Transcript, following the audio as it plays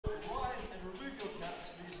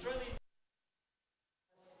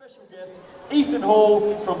guest, Ethan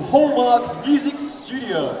Hall from Hallmark Music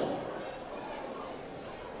Studio.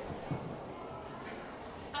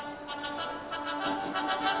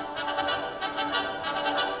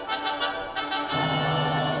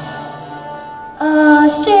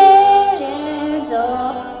 Australians,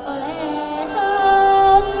 oh, let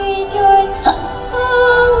us rejoice,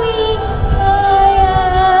 oh, we are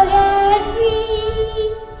young and free.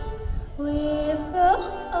 We've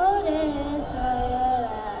golden soil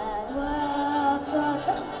and wealth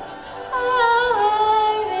water, our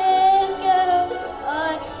is good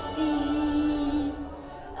on sea.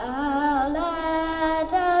 Our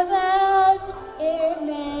land of ours in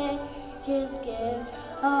nature's gift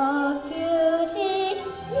of beauty,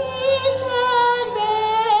 rich and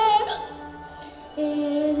rare.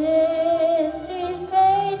 In this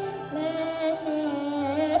space, let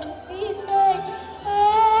every state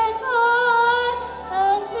and voice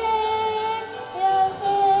Australia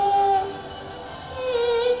fair.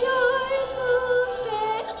 In joyful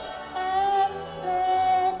strain, and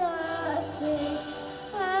let us sing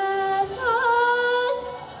and voice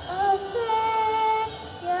Australia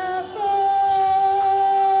fair.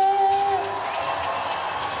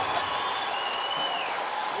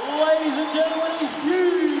 Ladies and gentlemen, a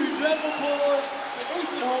huge round of applause to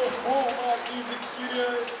Ethan Hall from Hallmark Music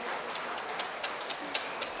Studios.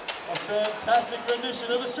 A fantastic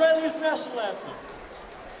rendition of Australia's national anthem.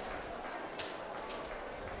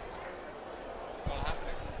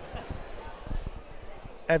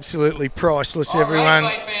 Absolutely priceless, everyone.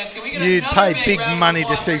 You'd pay big money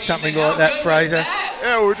to see something like that, Fraser.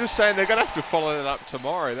 Yeah, we were just saying they're going to have to follow that up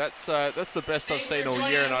tomorrow. That's the best I've seen all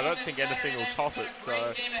year, and I don't think anything will top it.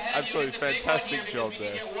 So, absolutely fantastic job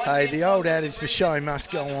there. Hey, the old adage, the show must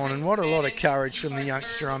go on, and what a lot of courage from the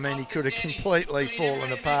youngster. I mean, he could have completely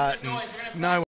fallen apart, and no